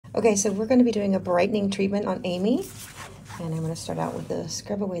Okay, so we're going to be doing a brightening treatment on Amy, and I'm going to start out with the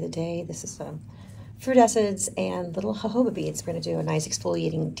Scrub Away the Day. This is fruit acids and little jojoba beads. We're going to do a nice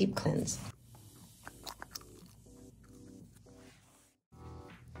exfoliating deep cleanse.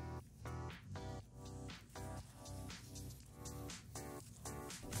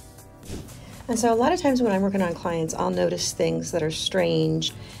 And so a lot of times when I'm working on clients, I'll notice things that are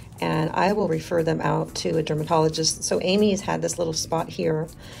strange, and I will refer them out to a dermatologist. So Amy has had this little spot here,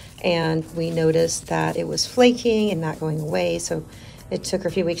 and we noticed that it was flaking and not going away. So it took her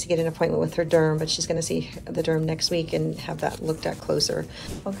a few weeks to get an appointment with her derm, but she's going to see the derm next week and have that looked at closer.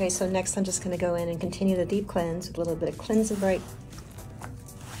 Okay, so next I'm just going to go in and continue the deep cleanse with a little bit of Cleanse and Bright.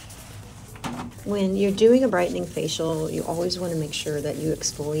 When you're doing a brightening facial, you always want to make sure that you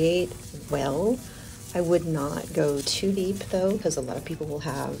exfoliate well. I would not go too deep though, because a lot of people will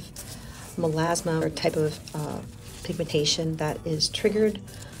have melasma or type of pigmentation that is triggered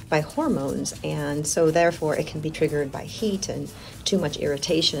by hormones, and so therefore it can be triggered by heat and too much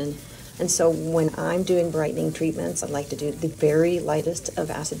irritation. And so when I'm doing brightening treatments, I like to do the very lightest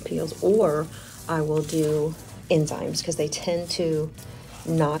of acid peels, or I will do enzymes because they tend to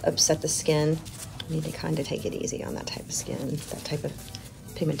not upset the skin. You need to kind of take it easy on that type of skin, that type of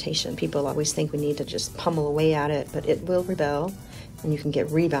pigmentation. People always think we need to just pummel away at it, but it will rebel and you can get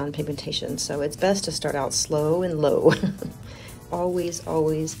rebound pigmentation. So it's best to start out slow and low. Always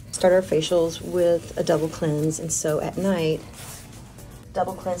start our facials with a double cleanse. And so at night,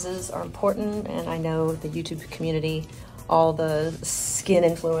 double cleanses are important. And I know the YouTube community, all the skin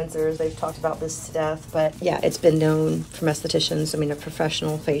influencers, they've talked about this to death, but yeah, it's been known from estheticians. I mean, a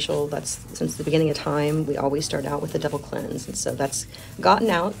professional facial, that's since the beginning of time, we always start out with a double cleanse. And so that's gotten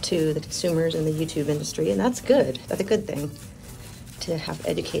out to the consumers in the YouTube industry, and that's good. That's a good thing to have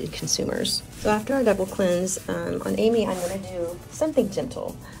educated consumers. So after our double cleanse, on Amy, I'm gonna do something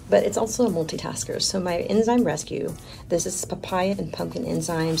gentle, but it's also a multitasker. So my enzyme rescue, this is papaya and pumpkin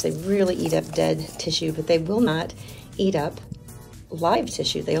enzymes. They really eat up dead tissue, but they will not eat up live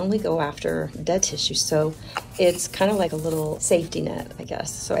tissue. They only go after dead tissue. So it's kind of like a little safety net, I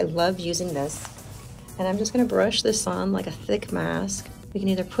guess. So I love using this. And I'm just gonna brush this on like a thick mask. We can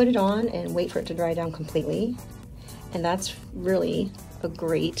either put it on and wait for it to dry down completely. And that's really a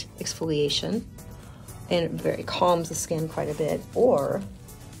great exfoliation. And it very calms the skin quite a bit. Or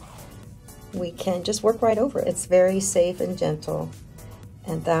we can just work right over it. It's very safe and gentle.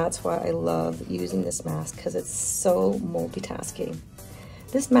 And that's why I love using this mask, because it's so multitasking.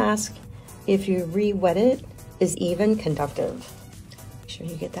 This mask, if you re-wet it, is even conductive. Make sure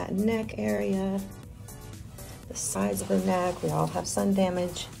you get that neck area, the sides of the neck. We all have sun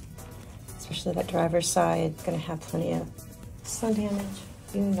damage, especially that driver's side. It's gonna have plenty of sun damage.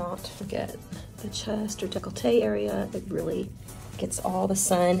 Do not forget the chest or décolleté area. It really gets all the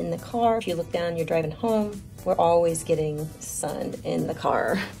sun in the car. If you look down, you're driving home, we're always getting sun in the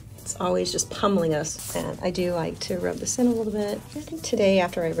car. It's always just pummeling us. And I do like to rub this in a little bit. I think today,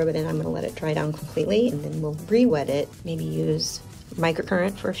 after I rub it in, I'm gonna let it dry down completely, and then we'll re-wet it. Maybe use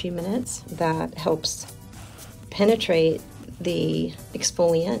microcurrent for a few minutes. That helps penetrate the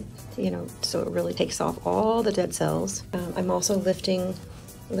exfoliant, you know, so it really takes off all the dead cells. I'm also lifting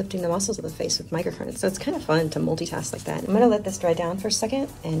the muscles of the face with microcurrent. So it's kind of fun to multitask like that. I'm gonna let this dry down for a second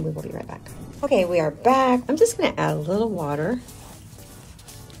and we will be right back. Okay, we are back. I'm just gonna add a little water.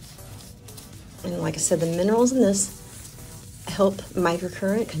 And like I said, the minerals in this help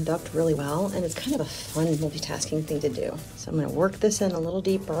microcurrent conduct really well, and it's kind of a fun multitasking thing to do. So I'm gonna work this in a little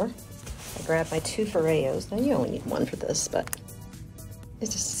deeper. I grab my 2 Forellos. Now you only need 1 for this, but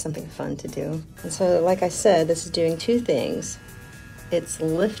it's just something fun to do. And so like I said, this is doing 2 things. It's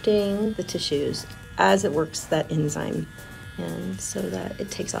lifting the tissues as it works that enzyme, and so that it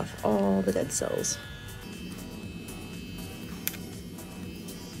takes off all the dead cells.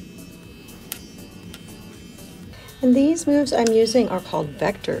 And these moves I'm using are called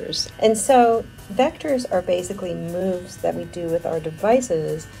vectors. And so vectors are basically moves that we do with our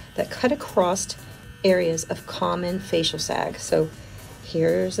devices that cut across areas of common facial sag. So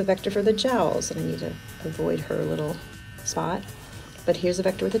here's a vector for the jowls, and I need to avoid her little spot. But here's a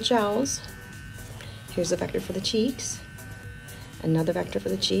vector with the jowls. Here's a vector for the cheeks. Another vector for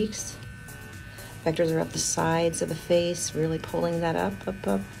the cheeks. Vectors are up the sides of the face, really pulling that up.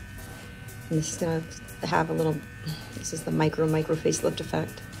 And this is gonna have a little, this is the micro facelift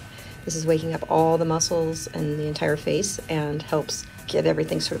effect. This is waking up all the muscles and the entire face and helps get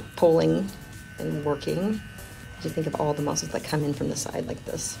everything sort of pulling and working. As you think of all the muscles that come in from the side like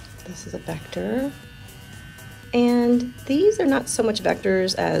this. This is a vector. And these are not so much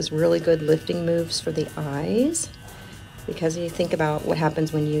vectors as really good lifting moves for the eyes. because you think about what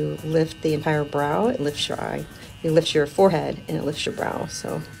happens when you lift the entire brow. It lifts your eye. You lift your forehead and it lifts your brow.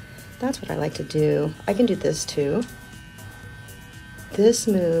 So that's what I like to do. I can do this too. This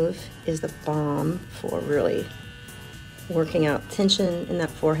move is the bomb for really working out tension in that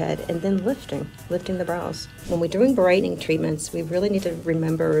forehead and then lifting the brows. When we're doing brightening treatments, we really need to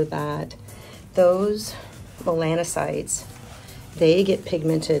remember that those melanocytes, they get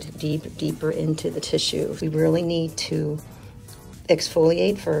pigmented deeper into the tissue. We really need to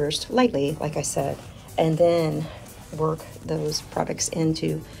exfoliate first, lightly, like I said, and then work those products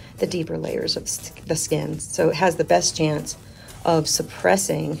into the deeper layers of the skin. So it has the best chance of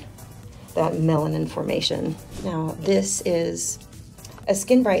suppressing that melanin formation. Now, this is a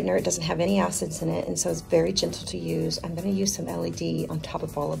skin brightener. It doesn't have any acids in it, and so it's very gentle to use. I'm going to use some LED on top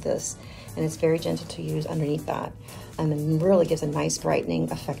of all of this, and it's very gentle to use underneath that. And it really gives a nice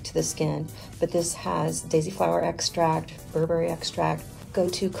brightening effect to the skin. But this has daisy flower extract, burberry extract,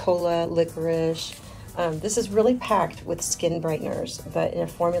 gotu kola, licorice. This is really packed with skin brighteners, but in a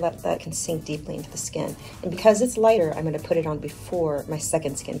formula that can sink deeply into the skin. And because it's lighter, I'm going to put it on before my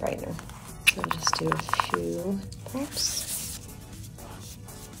second skin brightener. So I'll just do a few drops.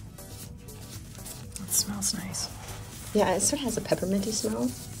 It smells nice. Yeah, it sort of has a pepperminty smell.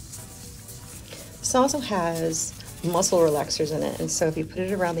 This also has muscle relaxers in it, and so if you put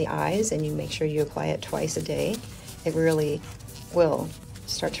it around the eyes and you make sure you apply it twice a day, it really will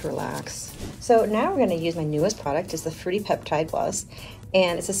start to relax. So now we're going to use my newest product. It's the Fruity Peptide Plus,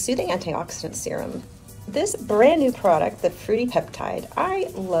 and it's a soothing antioxidant serum. This brand new product, the Fruity Peptide, I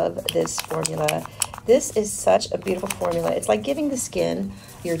love this formula. This is such a beautiful formula. It's like giving the skin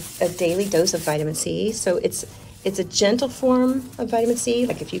a daily dose of vitamin C. So it's a gentle form of vitamin C.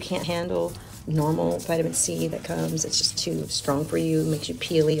 Like if you can't handle normal vitamin C that comes, it's just too strong for you, makes you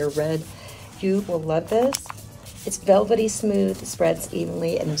peely or red, you will love this. It's velvety smooth, spreads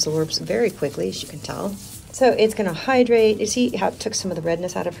evenly, and absorbs very quickly, as you can tell. So it's going to hydrate. You see how it took some of the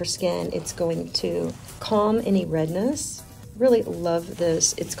redness out of her skin. It's going to calm any redness. Really love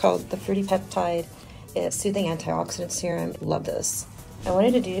this. It's called the Fruity Peptide Soothing Antioxidant Serum. Love this. I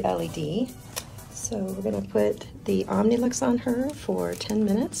wanted to do LED, so we're going to put the Omnilux on her for 10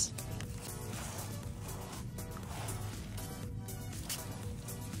 minutes.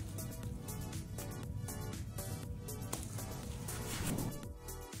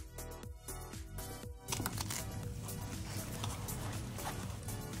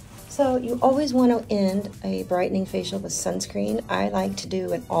 So you always want to end a brightening facial with sunscreen. I like to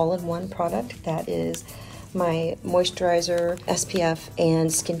do an all-in-one product that is my moisturizer, SPF, and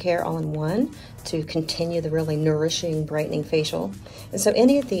skincare all-in-one to continue the really nourishing, brightening facial. And so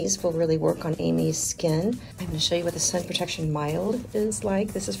any of these will really work on Amy's skin. I'm going to show you what the Sun Protection Mild is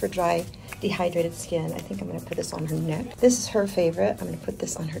like. This is for dry, dehydrated skin. I think I'm going to put this on her neck. This is her favorite. I'm going to put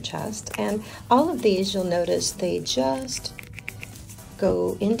this on her chest. And all of these, you'll notice they just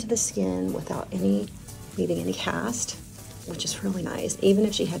go into the skin without leaving any cast, which is really nice. Even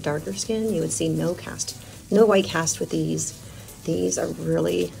if she had darker skin, you would see no cast, no white cast with these. These are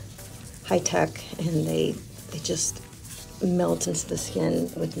really high tech, and they just melt into the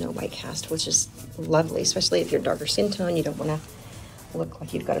skin with no white cast, which is lovely, especially if you're darker skin tone. You don't want to look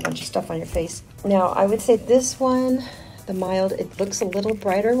like you've got a bunch of stuff on your face. Now, I would say this one, the Mild, it looks a little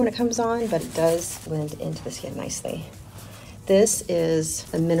brighter when it comes on, but it does blend into the skin nicely. This is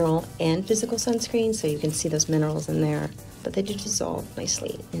a mineral and physical sunscreen, so you can see those minerals in there, but they do dissolve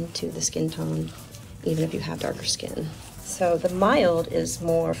nicely into the skin tone, even if you have darker skin. So the Mild is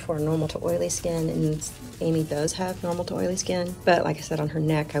more for normal to oily skin, and Amy does have normal to oily skin, but like I said, on her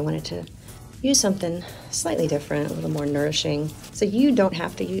neck, I wanted to use something slightly different, a little more nourishing. So you don't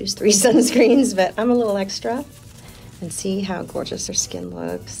have to use 3 sunscreens, but I'm a little extra. And see how gorgeous her skin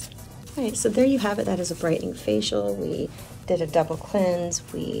looks. All right, so there you have it. That is a brightening facial. We did a double cleanse,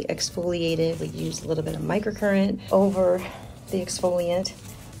 we exfoliated, we used a little bit of microcurrent over the exfoliant.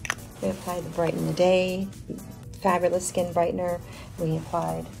 We applied the Brighten the Day, fabulous skin brightener we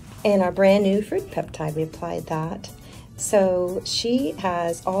applied. And our brand new Fruit Peptide, we applied that. So she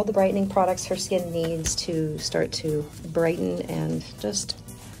has all the brightening products her skin needs to start to brighten, and just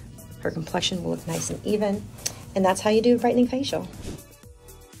her complexion will look nice and even. And that's how you do a brightening facial.